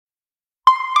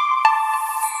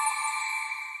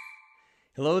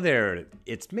Hello there.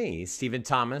 It's me, Stephen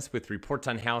Thomas, with Reports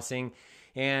on Housing,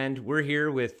 and we're here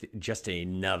with just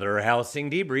another housing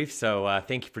debrief. So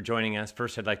thank you for joining us.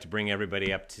 First, I'd like to bring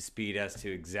everybody up to speed as to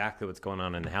exactly what's going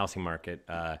on in the housing market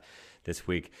this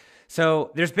week.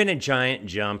 So there's been a giant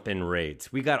jump in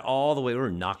rates. We got all the way, we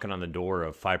were knocking on the door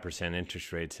of 5%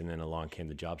 interest rates, and then along came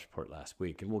the jobs report last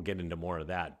week, and we'll get into more of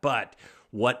that. But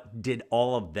what did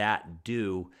all of that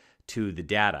do to the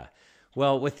data?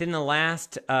 Well, within the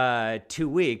last 2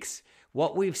 weeks,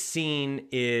 what we've seen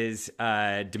is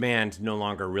demand no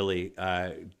longer really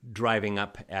driving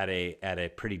up at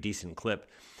a pretty decent clip.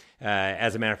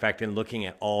 As a matter of fact, in looking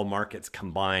at all markets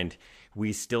combined,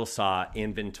 we still saw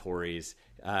inventories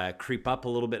creep up a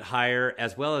little bit higher,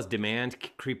 as well as demand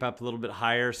creep up a little bit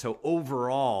higher. So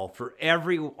overall, for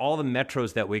all the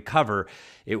metros that we cover,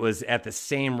 it was at the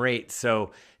same rate.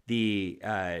 So the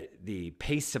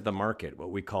pace of the market, what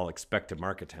we call expected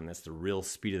market time, that's the real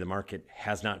speed of the market,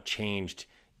 has not changed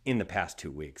in the past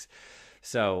 2 weeks.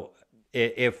 So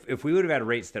if we would have had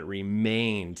rates that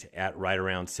remained at right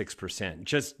around 6%,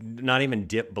 just not even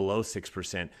dip below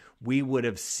 6%, we would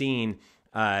have seen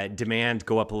demand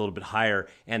go up a little bit higher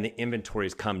and the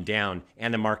inventories come down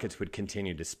and the markets would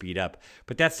continue to speed up.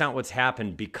 But that's not what's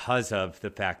happened because of the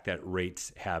fact that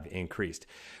rates have increased,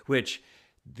 which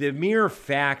the mere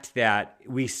fact that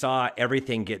we saw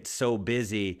everything get so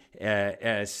busy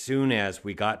as soon as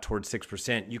we got towards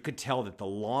 6%, you could tell that the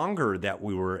longer that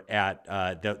we were at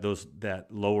that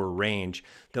lower range,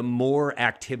 the more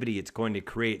activity it's going to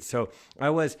create. So I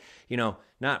was,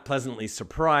 not pleasantly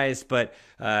surprised, but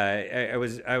I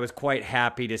was quite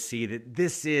happy to see that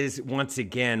this is, once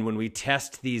again, when we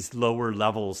test these lower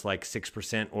levels like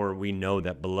 6%, or we know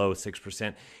that below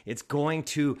 6%, it's going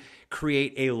to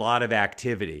create a lot of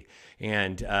activity.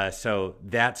 And so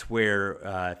that's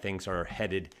where things are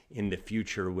headed in the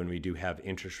future when we do have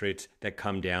interest rates that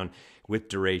come down with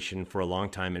duration for a long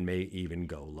time and may even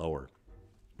go lower.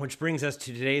 Which brings us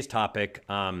to today's topic,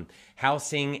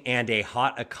 housing and a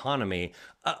hot economy.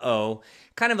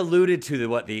 Kind of alluded to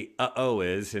what the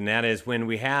is, and that is when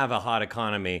we have a hot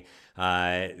economy,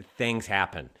 things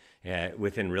happen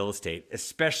within real estate,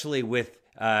 especially with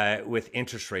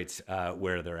interest rates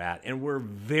where they're at. And we're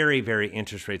very, very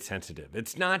interest rate sensitive.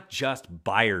 It's not just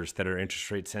buyers that are interest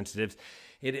rate sensitive.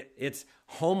 It's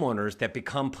homeowners that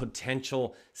become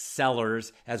potential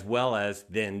sellers as well as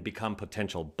then become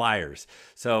potential buyers.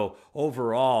 So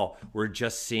overall, we're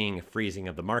just seeing a freezing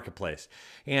of the marketplace.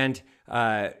 And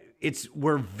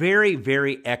we're very,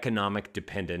 very economic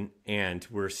dependent, and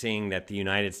we're seeing that the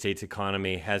United States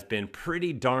economy has been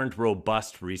pretty darned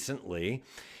robust recently.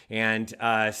 And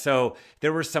so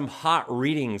there were some hot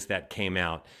readings that came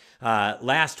out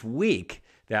last week.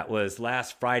 That was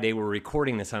last Friday. We're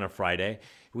recording this on a Friday.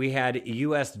 We had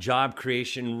U.S. job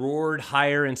creation roared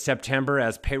higher in September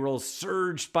as payrolls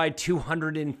surged by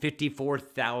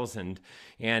 254,000.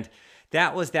 And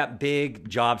that was that big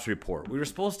jobs report. We were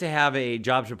supposed to have a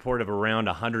jobs report of around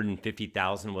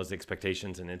 150,000 was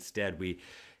expectations, and instead we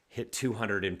hit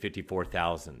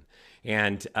 254,000.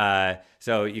 And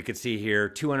so you could see here,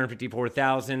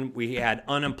 254,000. We had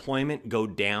unemployment go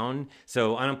down.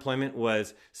 So unemployment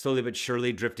was slowly but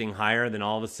surely drifting higher. Then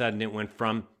all of a sudden it went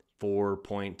from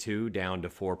 4.2 down to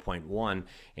 4.1.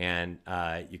 And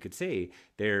you could see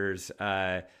there's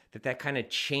that kind of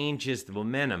changes the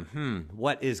momentum.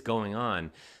 What is going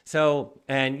on? So,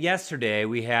 and yesterday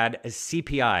we had a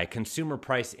CPI, Consumer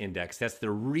Price Index. That's the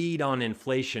read on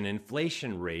inflation.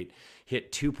 Inflation rate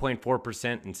hit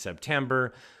 2.4% in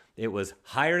September. It was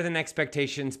higher than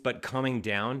expectations, but coming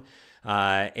down.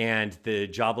 And the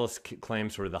jobless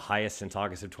claims were the highest since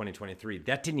August of 2023.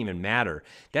 That didn't even matter.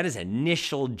 That is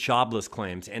initial jobless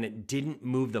claims, and it didn't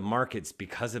move the markets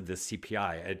because of the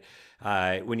CPI.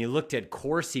 When you looked at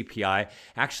core CPI,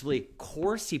 actually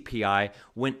core CPI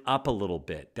went up a little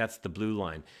bit. That's the blue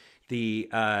line. The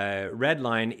red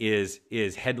line is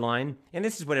headline, and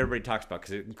this is what everybody talks about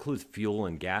because it includes fuel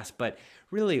and gas. But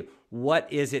really,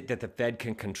 what is it that the Fed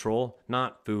can control?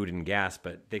 Not food and gas,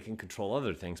 but they can control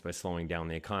other things by slowing down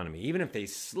the economy. Even if they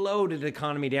slowed the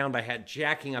economy down by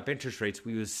jacking up interest rates,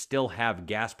 we would still have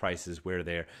gas prices where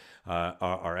they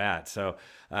are at. So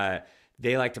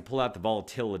they like to pull out the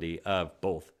volatility of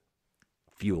both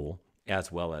fuel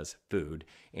as well as food.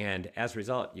 And as a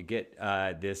result, you get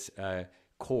this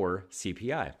core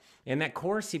CPI. And that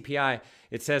core CPI,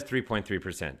 it says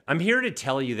 3.3%. I'm here to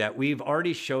tell you that we've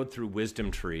already showed through Wisdom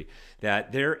Tree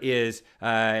that there is,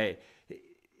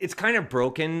 it's kind of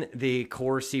broken, the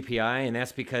core CPI, and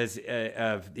that's because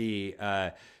of the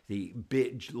the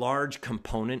big, large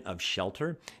component of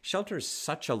shelter. Shelter is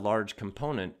such a large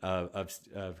component of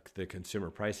the consumer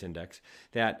price index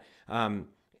that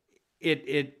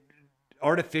it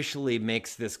artificially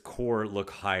makes this core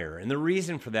look higher, and the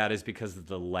reason for that is because of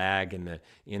the lag in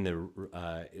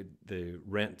the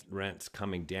rents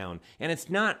coming down, and it's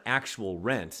not actual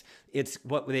rents; it's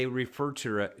what they refer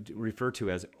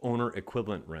to as owner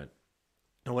equivalent rent.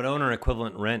 And what owner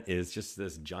equivalent rent is just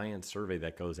this giant survey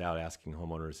that goes out asking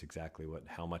homeowners exactly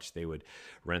how much they would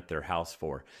rent their house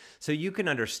for. So you can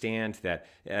understand that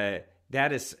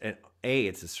that is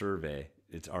it's a survey,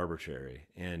 it's arbitrary,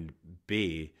 and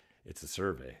B, it's a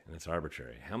survey and it's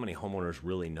arbitrary. How many homeowners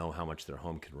really know how much their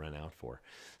home can rent out for?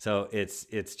 So it's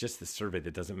just the survey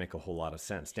that doesn't make a whole lot of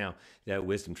sense. Now, that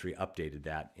Wisdom Tree updated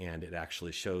that, and it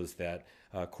actually shows that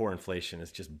core inflation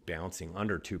is just bouncing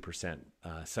under 2%.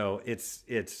 So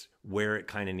it's where it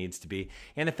kind of needs to be.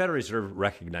 And the Federal Reserve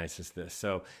recognizes this.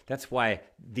 So that's why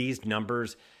these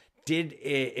numbers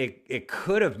it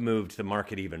could have moved the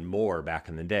market even more back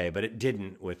in the day, but it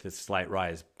didn't with this slight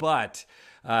rise. But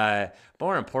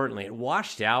more importantly, it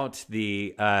washed out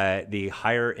the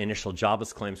higher initial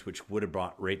jobless claims, which would have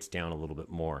brought rates down a little bit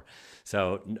more.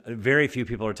 So very few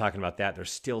people are talking about that. They're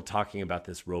still talking about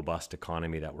this robust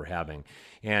economy that we're having.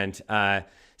 And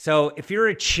so if you're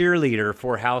a cheerleader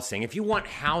for housing, if you want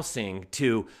housing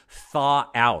to thaw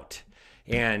out,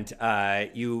 and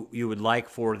you would like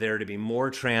for there to be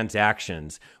more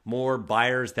transactions, more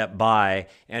buyers that buy,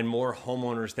 and more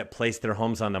homeowners that place their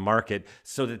homes on the market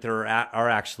so that there are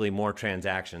actually more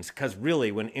transactions. Because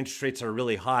really, when interest rates are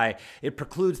really high, it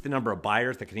precludes the number of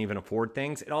buyers that can even afford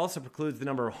things. It also precludes the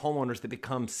number of homeowners that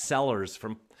become sellers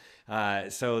from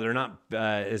so there are not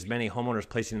as many homeowners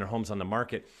placing their homes on the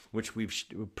market, which we've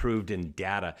proved in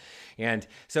data. And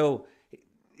so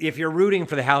if you're rooting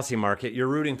for the housing market, you're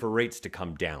rooting for rates to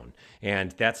come down. And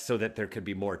that's so that there could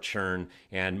be more churn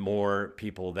and more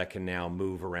people that can now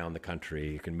move around the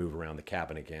country. You can move around the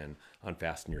cabin again,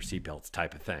 unfasten your seatbelts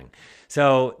type of thing.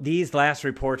 So these last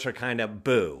reports are kind of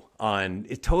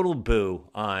total boo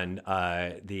on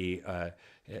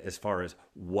as far as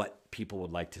what people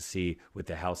would like to see with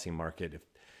the housing market. If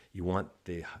you want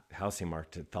the housing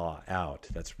market to thaw out.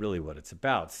 That's really what it's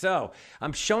about. So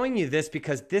I'm showing you this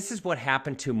because this is what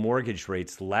happened to mortgage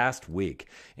rates last week.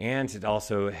 And it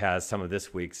also has some of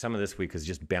this week. Some of this week is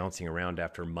just bouncing around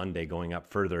after Monday going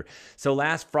up further. So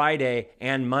last Friday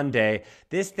and Monday,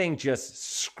 this thing just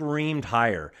screamed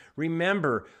higher.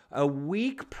 Remember, a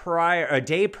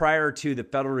day prior to the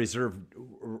Federal Reserve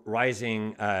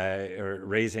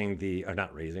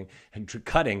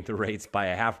cutting the rates by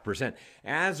 0.5%.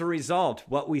 As a result,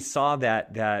 what we saw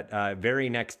that very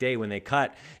next day when they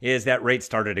cut is that rates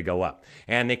started to go up,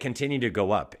 and they continue to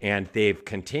go up, and they've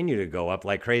continued to go up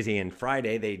like crazy. And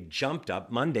Friday they jumped up.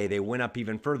 Monday they went up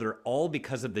even further, all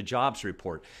because of the jobs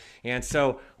report. And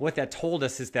so what that told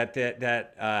us is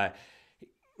that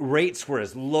rates were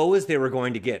as low as they were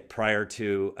going to get prior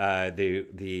to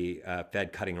the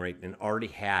Fed cutting rate, and already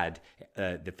had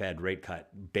the Fed rate cut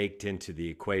baked into the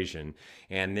equation.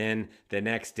 And then the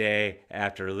next day,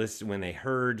 when they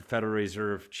heard Federal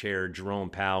Reserve Chair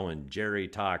Jerome Powell and Jerry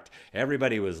talked,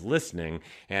 everybody was listening,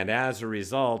 and as a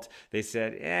result, they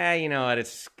said, you know what,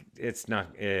 it's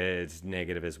not as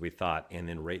negative as we thought, and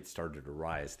then rates started to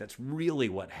rise. That's really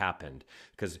what happened,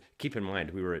 because keep in mind,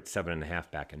 we were at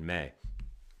 7.5 back in May.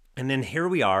 And then here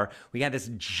we are. We had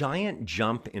this giant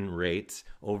jump in rates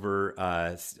over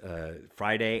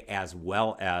Friday as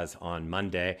well as on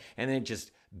Monday. And then it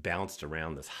just bounced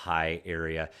around this high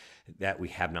area that we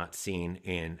have not seen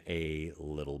in a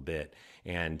little bit.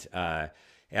 And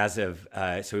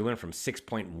so we went from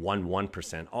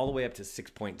 6.11% all the way up to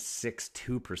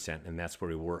 6.62%, and that's where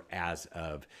we were as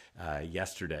of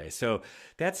yesterday. So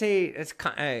it's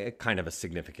kind of a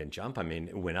significant jump. I mean,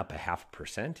 it went up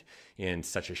 0.5% in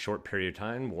such a short period of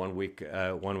time. 1 week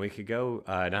ago,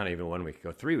 not even 1 week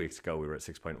ago, 3 weeks ago, we were at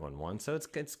 6.11. So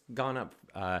it's gone up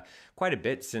quite a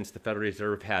bit since the Federal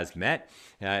Reserve has met.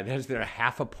 There's their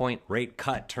 0.5 point rate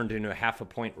cut turned into a 0.5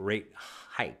 point rate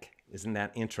hike. Isn't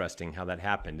that interesting how that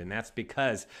happened? And that's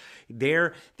because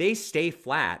they stay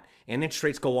flat and interest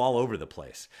rates go all over the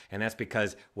place. And that's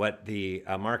because what the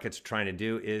market's trying to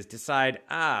do is decide,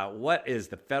 what is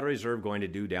the Federal Reserve going to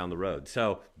do down the road?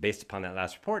 So based upon that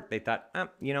last report, they thought,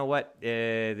 you know what,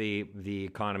 the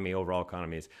overall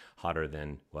economy is hotter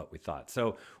than what we thought.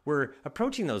 So we're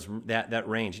approaching that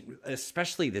range,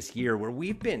 especially this year where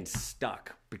we've been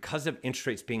stuck because of interest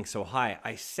rates being so high.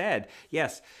 I said,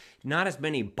 yes, not as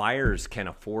many buyers can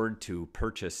afford to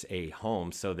purchase a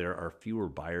home, so there are fewer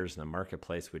buyers in the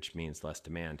marketplace, which means less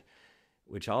demand.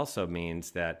 which also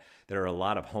means that there are a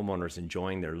lot of homeowners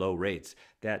enjoying their low rates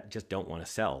that just don't want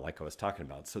to sell, like I was talking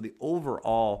about. So the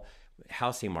overall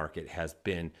housing market has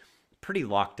been pretty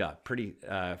locked up, pretty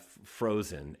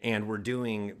frozen. And we're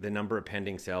doing the number of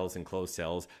pending sales and closed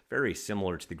sales very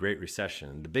similar to the Great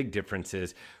Recession. The big difference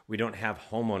is we don't have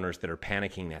homeowners that are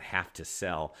panicking that have to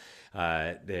sell,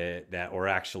 or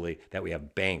actually that we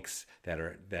have banks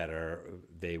that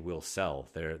they will sell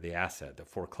the asset, the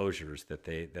foreclosures that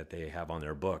they have on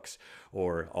their books,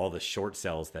 or all the short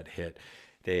sales that hit.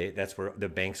 That's where the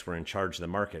banks were in charge of the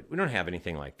market. We don't have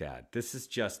anything like that. This is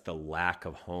just the lack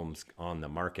of homes on the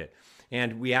market.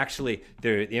 And we actually,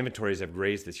 the inventories have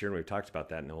raised this year, and we've talked about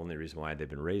that. And the only reason why they've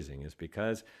been raising is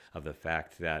because of the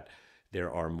fact that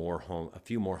there are a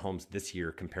few more homes this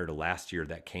year compared to last year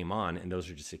that came on, and those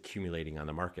are just accumulating on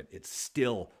the market. It's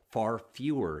still far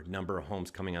fewer number of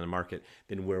homes coming on the market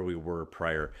than where we were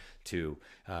prior to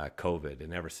COVID.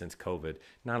 And ever since COVID,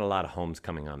 not a lot of homes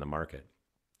coming on the market.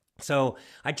 So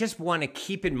I just want to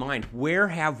keep in mind, where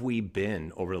have we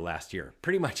been over the last year?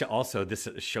 Pretty much also, this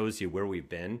shows you where we've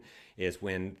been is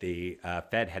when the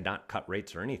Fed had not cut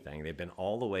rates or anything. They've been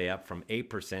all the way up from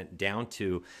 8% down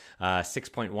to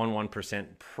 6.11%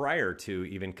 prior to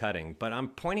even cutting. But I'm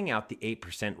pointing out the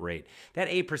 8% rate. That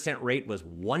 8% rate was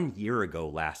 1 year ago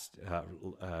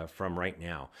from right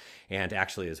now. And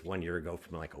actually is 1 year ago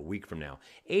from like a week from now.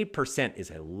 8% is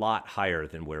a lot higher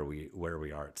than where we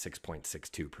are at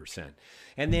 6.62%.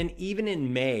 And then even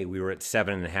in May, we were at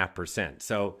 7.5%.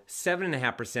 So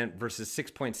 7.5% versus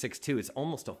 6.62 is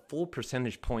almost a full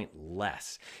percentage point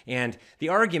less. And the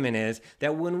argument is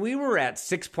that when we were at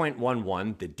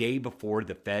 6.11 the day before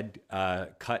the Fed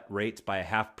cut rates by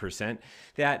 0.5%,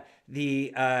 that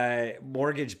the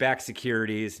mortgage-backed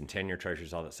securities and 10-year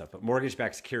treasuries, all that stuff, but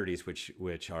mortgage-backed securities,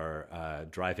 which are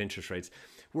drive interest rates,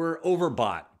 were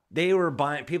overbought. They were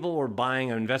buying,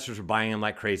 investors were buying them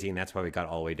like crazy, and that's why we got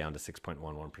all the way down to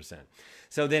 6.11%.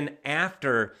 So then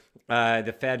after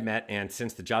the Fed met and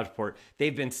since the jobs report,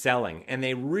 they've been selling, and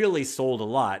they really sold a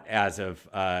lot as of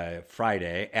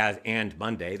Friday and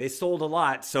Monday. They sold a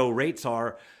lot, so rates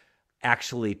are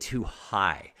actually too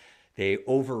high. They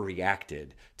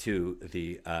overreacted to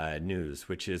the news,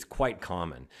 which is quite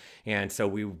common. And so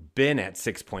we've been at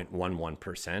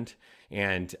 6.11%.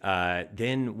 And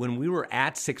then when we were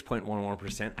at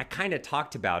 6.11%, I kind of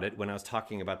talked about it when I was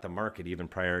talking about the market, even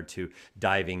prior to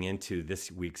diving into this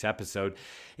week's episode.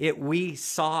 We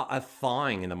saw a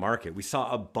thawing in the market. We saw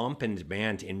a bump in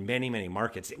demand in many, many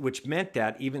markets, which meant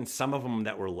that even some of them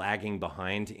that were lagging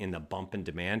behind in the bump in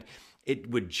demand,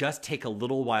 it would just take a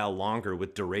little while longer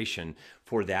with duration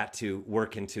for that to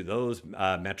work into those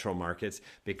metro markets,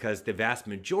 because the vast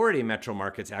majority of metro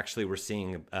markets actually were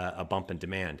seeing a bump in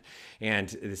demand.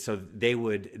 And so it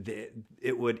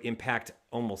would impact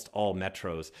almost all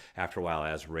metros after a while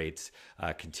as rates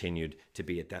continued to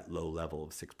be at that low level of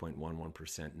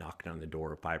 6.11%, knocking on the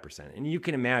door of 5%. And you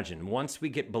can imagine, once we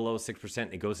get below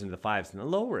 6%, it goes into the fives, and the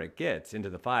lower it gets into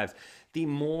the fives, the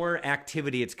more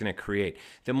activity it's going to create,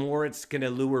 the more it's going to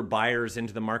lure buyers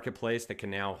into the marketplace that can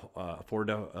now afford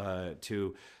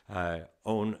to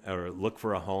own or look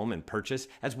for a home and purchase,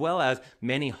 as well as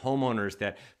many homeowners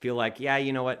that feel like, yeah,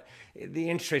 you know what, the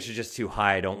interest rates are just too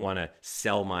high. I don't want to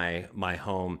sell my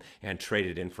home and trade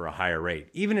it in for a higher rate.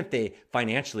 Even if they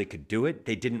financially could do it,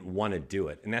 they didn't want to do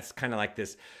it. And that's kind of like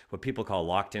this, what people call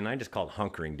locked in. I just call it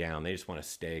hunkering down. They just want to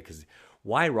stay, because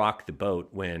why rock the boat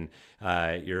when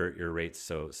your rate's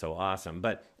so awesome?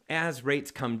 But as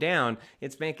rates come down,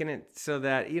 it's making it so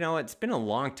that, it's been a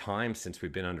long time since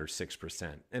we've been under 6%. As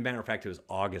a matter of fact, it was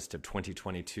August of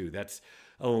 2022. That's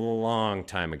a long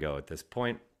time ago at this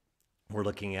point. We're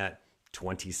looking at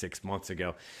 26 months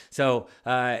ago. So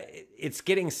it's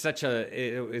been such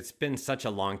a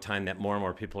long time that more and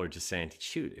more people are just saying,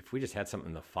 shoot, if we just had something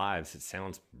in the fives, it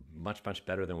sounds much, much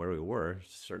better than where we were.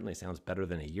 Certainly sounds better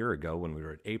than a year ago when we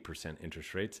were at 8%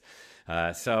 interest rates.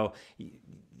 So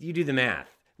you do the math.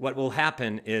 What will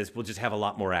happen is we'll just have a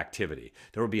lot more activity.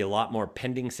 There will be a lot more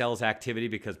pending sales activity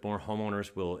because more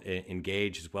homeowners will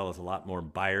engage, as well as a lot more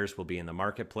buyers will be in the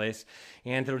marketplace.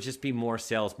 And there'll just be more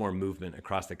sales, more movement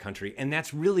across the country. And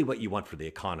that's really what you want for the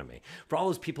economy. For all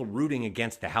those people rooting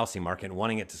against the housing market and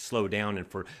wanting it to slow down and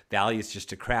for values just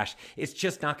to crash, it's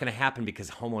just not going to happen,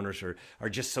 because homeowners are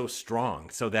just so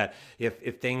strong. So that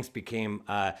if things became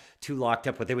too locked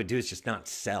up, what they would do is just not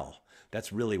sell.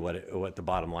 That's really what the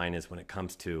bottom line is when it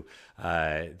comes to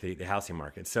the housing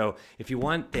market. So if you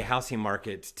want the housing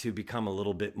market to become a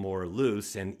little bit more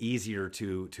loose and easier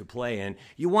to play in,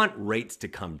 you want rates to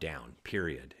come down,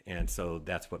 period. And so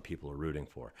that's what people are rooting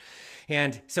for.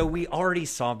 And so we already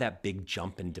saw that big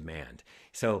jump in demand.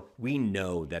 So we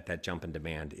know that jump in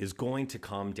demand is going to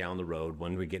come down the road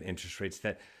when we get interest rates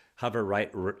that hover right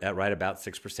about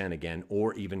 6% again,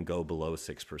 or even go below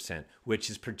 6%, which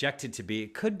is projected to be,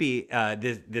 it could be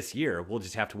this year. We'll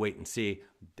just have to wait and see,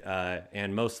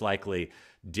 and most likely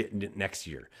next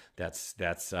year. That's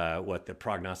what the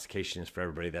prognostication is for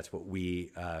everybody. That's what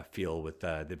we feel with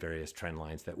the various trend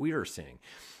lines that we are seeing.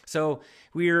 So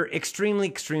we're extremely,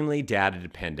 extremely data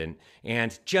dependent,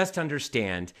 and just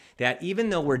understand that even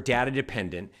though we're data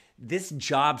dependent, this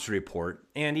jobs report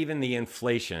and even the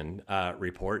inflation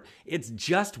report, it's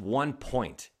just 1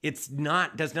 point. Does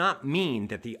not mean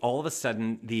that all of a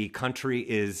sudden the country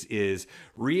is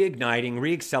reigniting,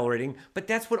 reaccelerating, but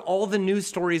that's what all the news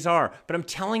stories are. But I'm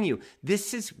telling you,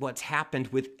 this is what's happened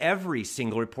with every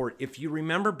single report. If you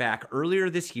remember back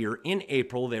earlier this year in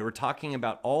April, they were talking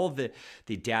about all the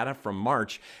data from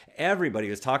March. Everybody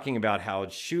was talking about how,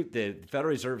 the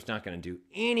Federal Reserve's not going to do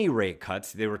any rate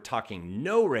cuts. They were talking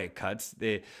no rate cuts.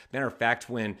 Matter of fact,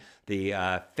 when the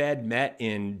Fed met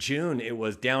in June, it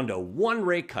was down to 1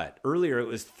 rate cut. Earlier, it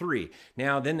was 3.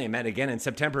 Now, then they met again in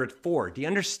September at 4. Do you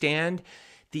understand?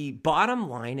 The bottom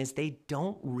line is they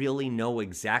don't really know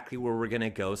exactly where we're going to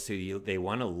go. So they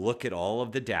want to look at all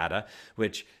of the data,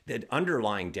 which the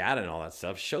underlying data and all that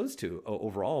stuff shows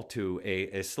overall to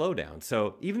a slowdown.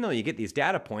 So even though you get these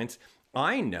data points,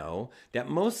 I know that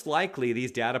most likely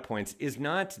these data points is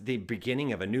not the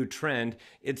beginning of a new trend.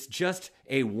 It's just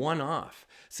a one-off.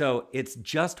 So it's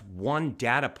just one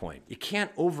data point. You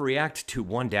can't overreact to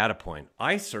one data point.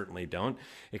 I certainly don't.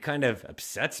 It kind of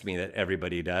upsets me that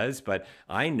everybody does, but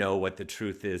I know what the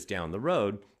truth is down the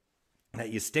road.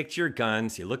 That you stick to your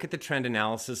guns, you look at the trend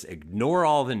analysis, ignore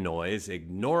all the noise,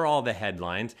 ignore all the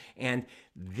headlines, and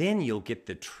then you'll get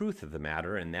the truth of the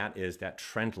matter, and that is that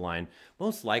trend line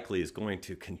most likely is going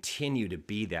to continue to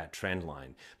be that trend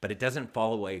line, but it doesn't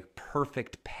follow a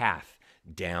perfect path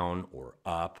down or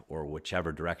up or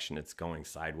whichever direction it's going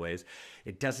sideways.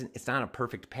 It's not a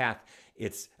perfect path.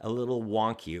 It's a little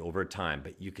wonky over time,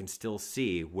 but you can still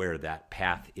see where that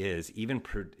path is, even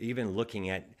looking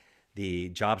at the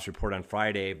jobs report on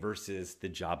Friday versus the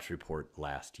jobs report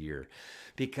last year.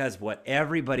 Because what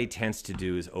everybody tends to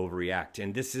do is overreact.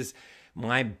 And this is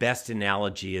my best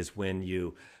analogy is when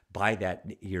you buy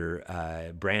your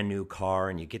brand new car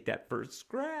and you get that first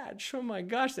scratch. Oh my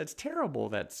gosh, that's terrible,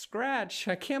 that scratch.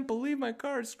 I can't believe my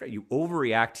car is scratched. You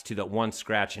overreact to that one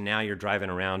scratch, and now you're driving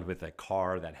around with a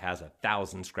car that has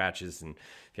 1,000 scratches. And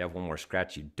if you have one more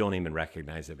scratch, you don't even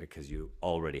recognize it because you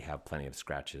already have plenty of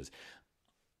scratches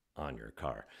on your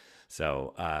car.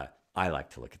 So I like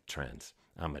to look at trends.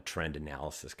 I'm a trend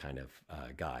analysis kind of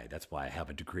guy. That's why I have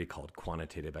a degree called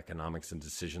quantitative economics and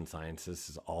decision science. This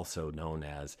is also known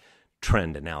as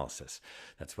trend analysis.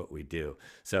 That's what we do.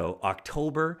 So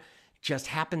October just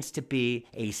happens to be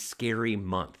a scary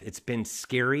month. It's been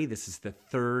scary. This is the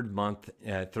third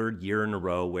year in a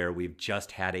row where we've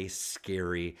just had a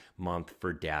scary month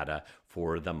for data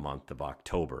for the month of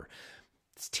October.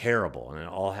 It's terrible, and it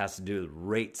all has to do with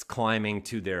rates climbing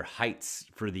to their heights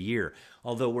for the year.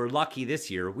 Although we're lucky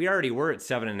this year, we already were at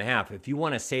 7.5. If you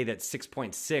want to say that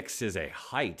 6.6 is a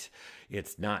height,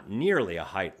 it's not nearly a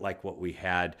height like what we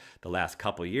had the last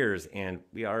couple of years, and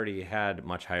we already had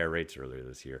much higher rates earlier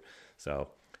this year. So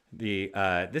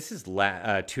this is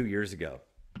 2 years ago.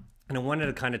 And I wanted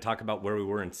to kind of talk about where we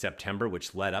were in September,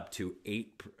 which led up to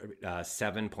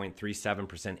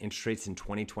 7.37% interest rates in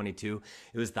 2022.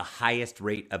 It was the highest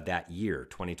rate of that year,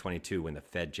 2022, when the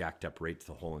Fed jacked up rates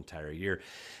the whole entire year.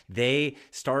 The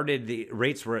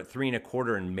rates were at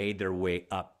 3.25 and made their way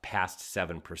up past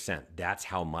 7%. That's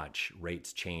how much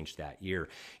rates changed that year.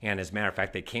 And as a matter of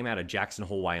fact, they came out of Jackson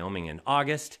Hole, Wyoming in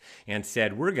August and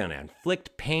said, we're going to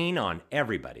inflict pain on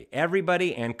everybody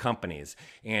and companies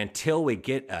until we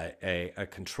get a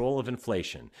control of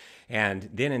inflation. And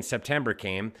then in September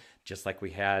came, just like we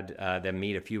had them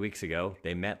meet a few weeks ago.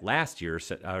 They met last year,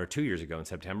 or 2 years ago in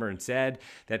September, and said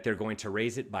that they're going to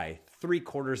raise it by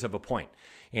 0.75 points.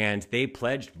 And they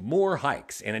pledged more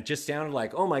hikes. And it just sounded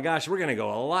like, oh my gosh, we're going to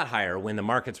go a lot higher, when the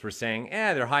markets were saying,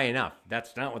 they're high enough.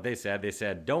 That's not what they said. They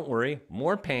said, don't worry,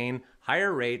 more pain,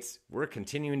 higher rates. We're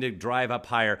continuing to drive up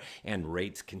higher, and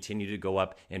rates continue to go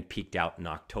up and peaked out in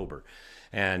October.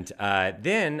 And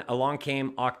then along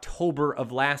came October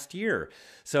of last year.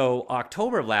 So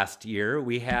October of last year,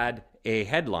 we had a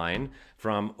headline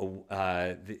from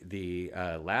the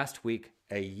last week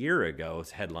a year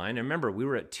ago's headline. And remember, we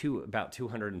were at about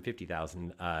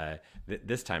 250,000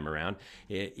 this time around.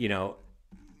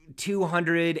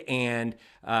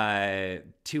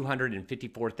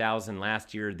 254,000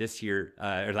 last year. This year,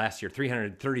 or last year,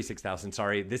 336,000.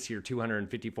 Sorry, this year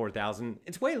 254,000.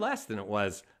 It's way less than it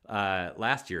was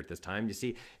last year at this time. You see,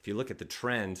 if you look at the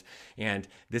trends, and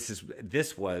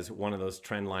this was one of those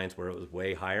trend lines where it was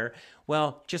way higher.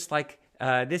 Well, just like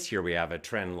this year, we have a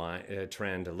trend line, a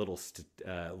little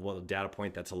data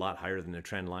point that's a lot higher than the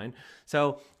trend line.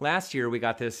 So last year we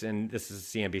got this, and this is a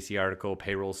CNBC article.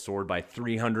 Payroll soared by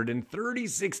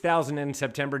 336,000 in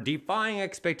September, defying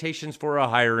expectations for a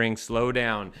hiring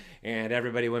slowdown, and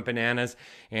everybody went bananas.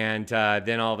 And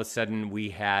then all of a sudden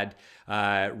we had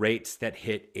rates that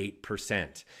hit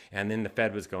 8%. And then the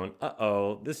Fed was going,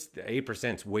 this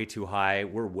 8% is way too high.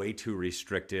 We're way too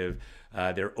restrictive.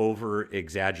 They're over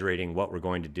exaggerating what we're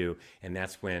going to do. And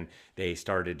that's when they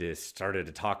started to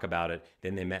talk about it.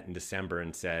 Then they met in December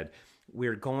and said,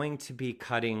 we're going to be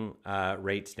cutting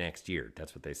rates next year.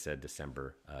 That's what they said,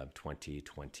 December of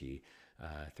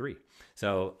 2023.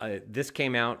 So this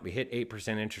came out, we hit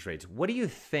 8% interest rates. What do you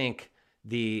think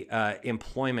the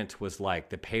employment was like,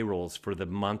 the payrolls for the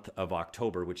month of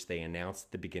October, which they announced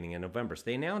at the beginning of November? So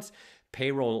they announced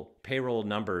payroll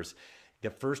numbers the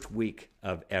first week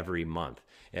of every month.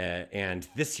 And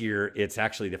this year, it's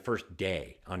actually the first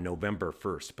day on November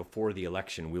 1st. Before the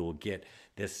election, we will get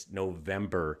this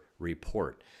November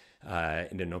report.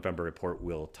 In the November report,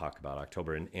 we'll talk about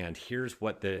October. And here's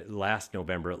what the last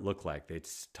November it looked like. They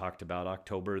talked about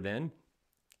October then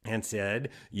and said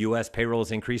U.S.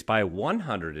 payrolls increased by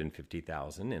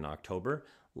 150,000 in October,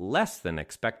 less than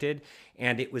expected.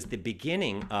 And it was the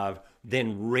beginning of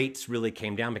then rates really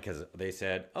came down because they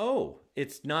said,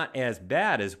 it's not as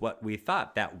bad as what we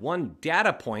thought. That one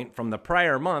data point from the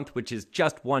prior month, which is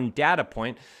just one data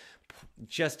point,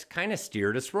 just kind of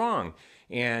steered us wrong.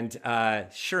 And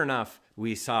sure enough,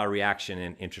 we saw a reaction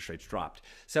and interest rates dropped.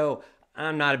 So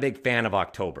I'm not a big fan of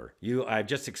October. I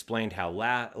just explained how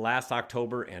last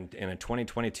October and in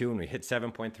 2022, when we hit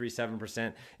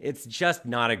 7.37%, it's just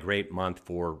not a great month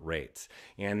for rates.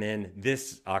 And then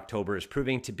this October is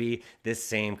proving to be this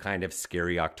same kind of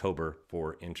scary October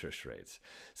for interest rates.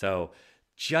 So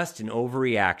just an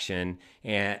overreaction,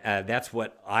 and that's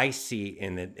what I see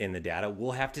in the data.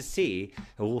 We'll have to see.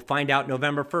 We'll find out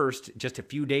November 1st, just a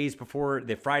few days before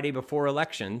the Friday before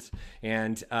elections.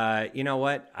 And you know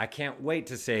what? I can't wait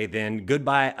to say then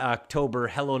goodbye October,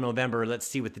 hello November. Let's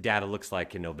see what the data looks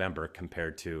like in November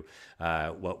compared to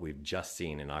what we've just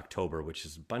seen in October, which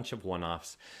is a bunch of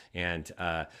one-offs. And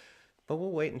but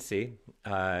we'll wait and see.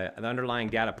 The underlying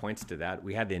data points to that.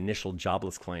 We had the initial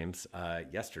jobless claims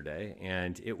yesterday,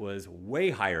 and it was way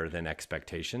higher than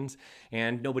expectations,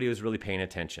 and nobody was really paying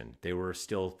attention. They were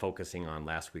still focusing on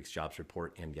last week's jobs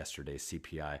report and yesterday's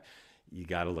CPI. You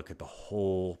got to look at the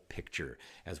whole picture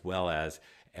as well as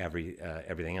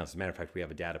everything else. As a matter of fact, we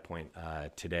have a data point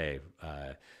today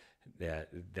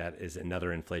that is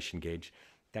another inflation gauge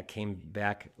that came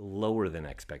back lower than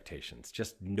expectations.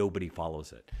 Just nobody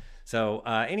follows it. So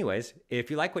anyways, if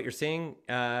you like what you're seeing,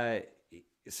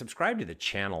 subscribe to the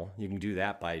channel. You can do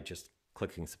that by just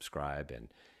clicking subscribe and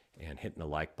hitting the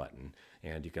like button.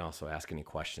 And you can also ask any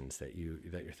questions that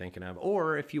you're thinking of.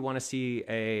 Or if you want to see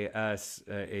a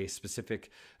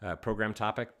specific program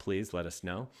topic, please let us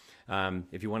know.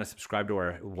 If you want to subscribe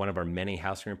to one of our many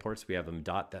housing reports, we have them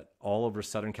that all over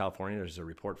Southern California. There's a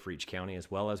report for each county, as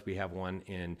well as we have one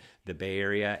in the Bay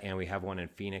Area, and we have one in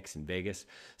Phoenix and Vegas.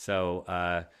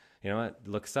 So you know what?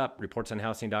 Look us up,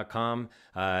 reportsonhousing.com.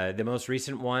 The most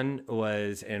recent one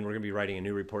was, and we're going to be writing a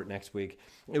new report next week,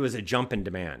 it was a jump in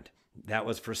demand. That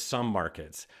was for some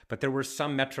markets, but there were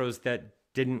some metros that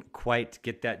didn't quite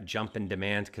get that jump in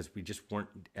demand because we just weren't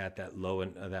at that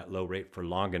low rate for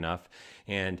long enough.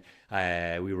 And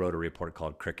we wrote a report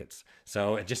called Crickets.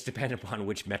 So it just depended upon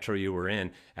which metro you were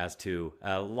in as to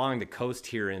along the coast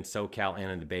here in SoCal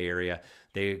and in the Bay Area,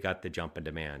 they got the jump in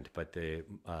demand, but the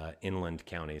inland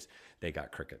counties, they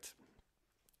got crickets.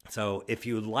 So if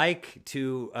you'd like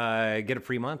to get a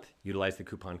free month, utilize the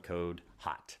coupon code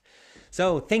HOT.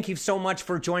 So thank you so much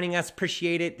for joining us.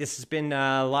 Appreciate it. This has been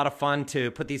a lot of fun to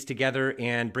put these together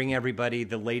and bring everybody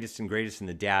the latest and greatest in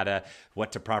the data,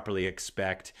 what to properly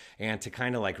expect, and to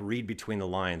kind of like read between the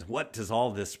lines. What does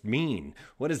all this mean?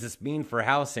 What does this mean for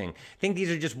housing? I think these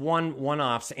are just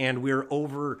one-offs, and we're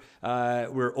oversold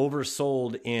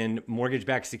in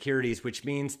mortgage-backed securities, which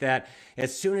means that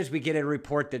as soon as we get a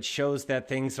report that shows that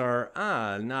things are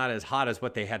not as hot as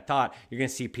what they had thought, you're going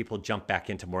to see people jump back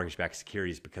into mortgage-backed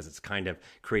securities because it's kind of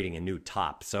creating a new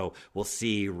top. So we'll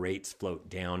see rates float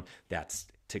down. That's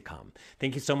to come.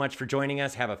 Thank you so much for joining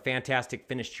us. Have a fantastic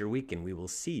finish to your week, and we will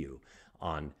see you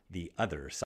on the other side.